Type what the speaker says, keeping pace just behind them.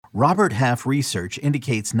Robert Half research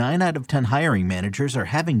indicates 9 out of 10 hiring managers are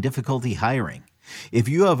having difficulty hiring. If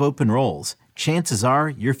you have open roles, chances are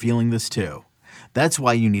you're feeling this too. That's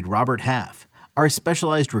why you need Robert Half. Our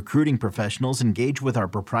specialized recruiting professionals engage with our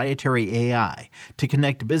proprietary AI to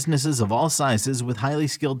connect businesses of all sizes with highly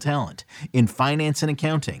skilled talent in finance and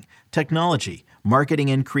accounting, technology, marketing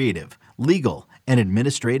and creative, legal, and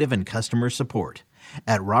administrative and customer support.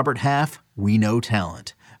 At Robert Half, we know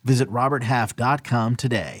talent. Visit roberthalf.com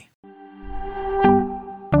today.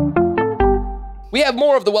 We have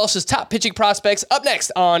more of the Welsh's top pitching prospects up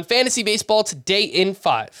next on Fantasy Baseball Today in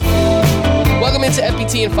 5. Welcome into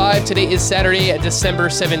FBT in 5. Today is Saturday, December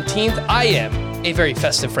 17th. I am a very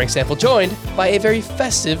festive Frank Sample, joined by a very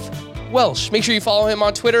festive Welsh. Make sure you follow him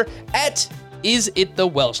on Twitter at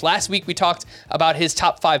IsItTheWelsh. Last week, we talked about his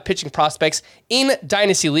top 5 pitching prospects in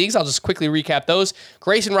Dynasty Leagues. I'll just quickly recap those.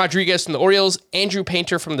 Grayson Rodriguez from the Orioles, Andrew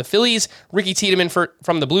Painter from the Phillies, Ricky Tiedemann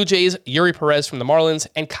from the Blue Jays, Yuri Perez from the Marlins,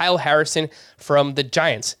 and Kyle Harrison from the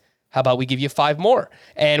Giants. How about we give you 5 more?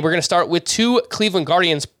 And we're going to start with 2 Cleveland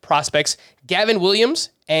Guardians prospects, Gavin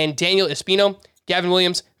Williams and Daniel Espino. Gavin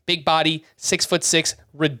Williams, big body, 6'6",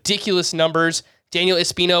 ridiculous numbers. Daniel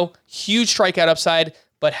Espino, huge strikeout upside,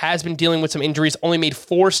 but has been dealing with some injuries, only made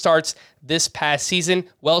 4 starts this past season.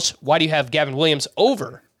 Welsh, why do you have Gavin Williams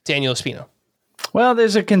over Daniel Espino? Well,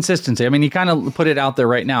 there's a consistency. I mean, you kind of put it out there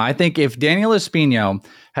right now. I think if Daniel Espino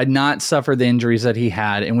had not suffered the injuries that he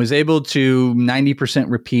had and was able to 90%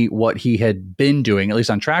 repeat what he had been doing, at least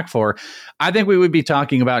on track for, I think we would be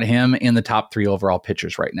talking about him in the top 3 overall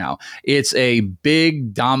pitchers right now. It's a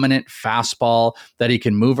big, dominant fastball that he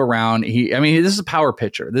can move around. This is a power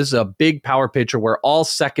pitcher. This is a big power pitcher where all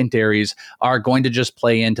secondaries are going to just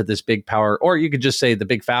play into this big power, or you could just say the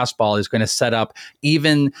big fastball is going to set up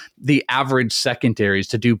even the average secondaries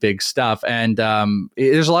to do big stuff. And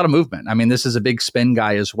there's a lot of movement. I mean, this is a big spin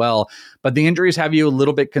guy as well, but the injuries have you a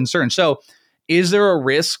little bit concerned. So is there a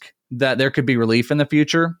risk that there could be relief in the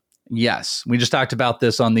future? Yes. We just talked about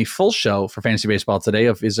this on the full show for Fantasy Baseball today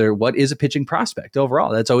of what is a pitching prospect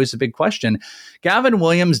overall? That's always a big question. Gavin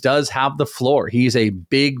Williams does have the floor. He's a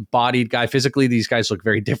big bodied guy. Physically, these guys look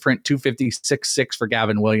very different. 256 for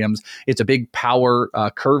Gavin Williams. It's a big power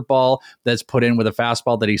curveball that's put in with a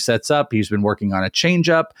fastball that he sets up. He's been working on a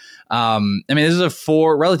changeup. This is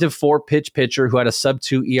a relative 4-pitch pitcher who had a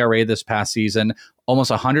sub-2 ERA this past season,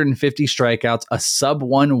 almost 150 strikeouts, a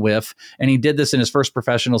sub-1 whiff, and he did this in his first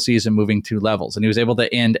professional season moving 2 levels, and he was able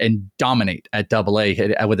to end and dominate at Double-A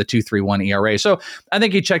with a 2.31 ERA. So I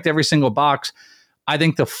think he checked every single box. I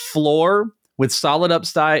think the floor with solid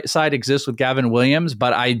upside exists with Gavin Williams,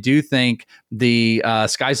 but I do think the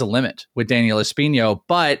sky's the limit with Daniel Espino.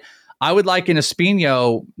 But I would like an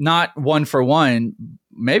Espino, not 1-for-1,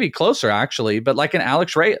 maybe closer actually, but like an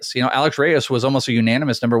Alex Reyes. Alex Reyes was almost a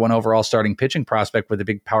unanimous number 1 overall starting pitching prospect with a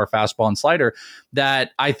big power fastball and slider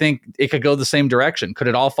that I think it could go the same direction. Could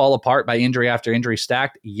it all fall apart by injury after injury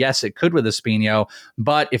stacked? Yes, it could with Espino,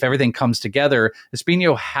 but if everything comes together,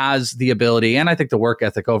 Espino has the ability and I think the work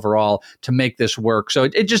ethic overall to make this work. So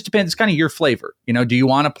it just depends. It's kind of your flavor. Do you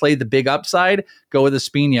want to play the big upside? Go with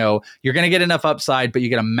Espino. You're going to get enough upside, but you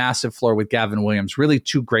get a massive floor with Gavin Williams. Really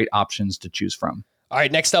 2 great options to choose from. All right,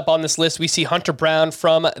 next up on this list, we see Hunter Brown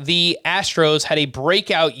from the Astros. Had a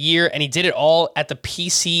breakout year, and he did it all at the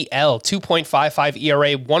PCL. 2.55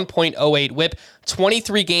 ERA, 1.08 whip,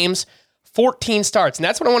 23 games, 14 starts. And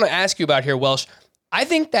that's what I want to ask you about here, Welsh. I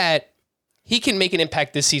think that he can make an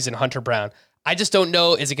impact this season, Hunter Brown. I just don't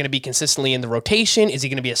know, is it going to be consistently in the rotation? Is he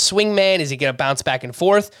going to be a swing man? Is he going to bounce back and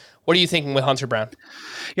forth? What are you thinking with Hunter Brown?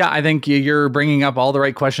 Yeah, I think you're bringing up all the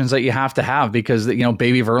right questions that you have to have because,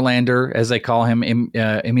 Baby Verlander, as they call him,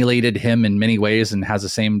 emulated him in many ways and has the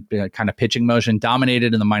same kind of pitching motion,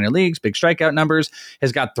 dominated in the minor leagues, big strikeout numbers,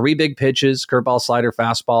 has got 3 big pitches, curveball, slider,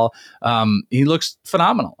 fastball. He looks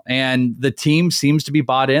phenomenal. And the team seems to be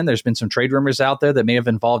bought in. There's been some trade rumors out there that may have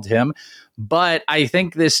involved him. But I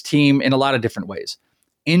think this team in a lot of different ways.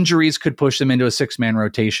 Injuries could push them into a 6-man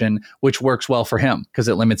rotation, which works well for him because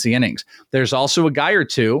it limits the innings. There's also a guy or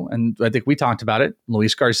two, and I think we talked about it,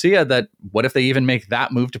 Luis Garcia, that what if they even make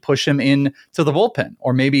that move to push him in to the bullpen?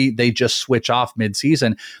 Or maybe they just switch off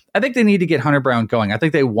midseason. I think they need to get Hunter Brown going. I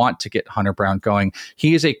think they want to get Hunter Brown going.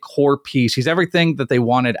 He is a core piece. He's everything that they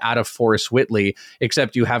wanted out of Forrest Whitley,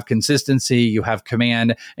 except you have consistency, you have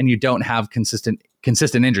command, and you don't have consistent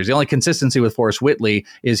consistent injuries. The only consistency with Forrest Whitley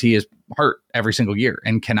is he is hurt every single year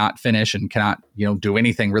and cannot finish and cannot, do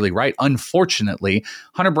anything really right. Unfortunately,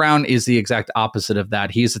 Hunter Brown is the exact opposite of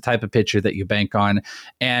that. He's the type of pitcher that you bank on.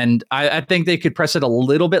 And I think they could press it a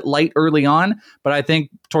little bit light early on, but I think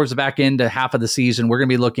towards the back end, half of the season, we're going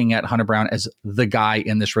to be looking at Hunter Brown as the guy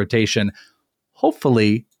in this rotation.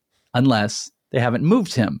 Hopefully, unless they haven't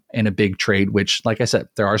moved him in a big trade, which, like I said,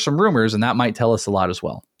 there are some rumors, and that might tell us a lot as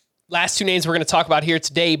well. Last two names we're going to talk about here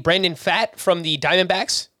today, Brandon Pfaadt from the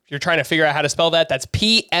Diamondbacks. If you're trying to figure out how to spell that, that's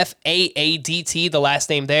Pfaadt, the last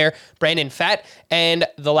name there, Brandon Pfaadt. And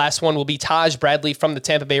the last one will be Taj Bradley from the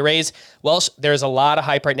Tampa Bay Rays. Welsh, there's a lot of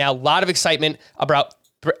hype right now, a lot of excitement about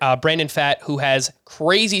Brandon Pfaadt, who has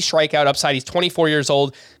crazy strikeout upside. He's 24 years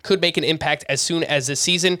old, could make an impact as soon as this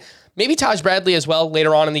season. Maybe Taj Bradley as well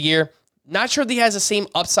later on in the year. Not sure that he has the same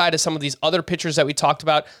upside as some of these other pitchers that we talked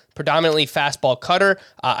about, predominantly fastball cutter.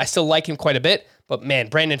 I still like him quite a bit, but man,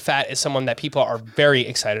 Brandon Pfaadt is someone that people are very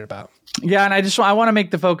excited about. Yeah, and I want to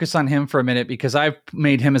make the focus on him for a minute because I've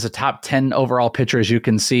made him as a top 10 overall pitcher, as you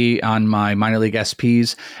can see on my minor league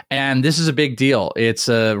SPs. And this is a big deal. It's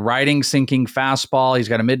a riding, sinking fastball. He's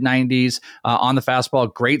got a mid-90s on the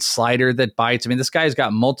fastball, great slider that bites. I mean, this guy's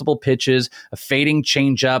got multiple pitches, a fading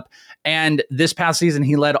changeup. And this past season,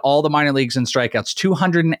 he led all the minor leagues in strikeouts,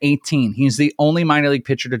 218. He's the only minor league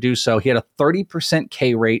pitcher to do so. He had a 30%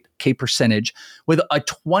 K percentage with a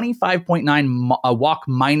 25.9 walk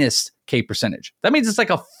minus K percentage. That means it's like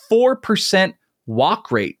a 4%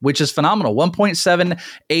 walk rate, which is phenomenal.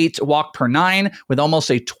 1.78 walk per 9 with almost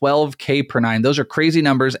a 12 K per 9. Those are crazy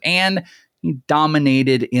numbers. And he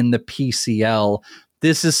dominated in the PCL.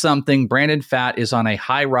 This is something. Brandon Pfaadt is on a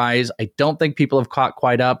high rise. I don't think people have caught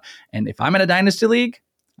quite up. And if I'm in a dynasty league,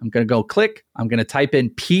 I'm going to go click. I'm going to type in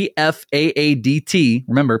Pfaadt.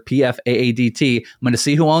 Remember, Pfaadt. I'm going to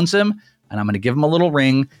see who owns him, and I'm going to give him a little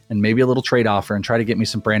ring and maybe a little trade offer and try to get me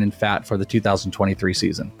some Brandon Pfaadt for the 2023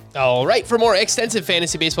 season. All right. For more extensive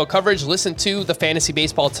fantasy baseball coverage, listen to the Fantasy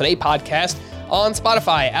Baseball Today podcast on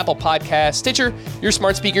Spotify, Apple Podcasts, Stitcher, your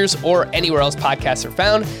smart speakers, or anywhere else podcasts are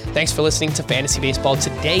found. Thanks for listening to Fantasy Baseball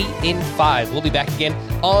Today in 5. We'll be back again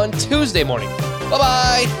on Tuesday morning.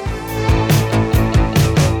 Bye-bye.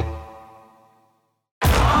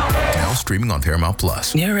 Now streaming on Paramount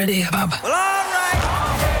Plus. You ready, Bob? Well, all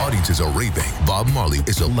right. Audiences are raving. Bob Marley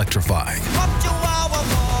is electrifying.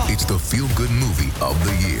 It's the feel-good movie of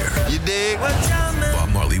the year. You dig? Bob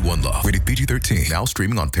Marley, One Love. Rated PG-13. Now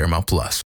streaming on Paramount Plus.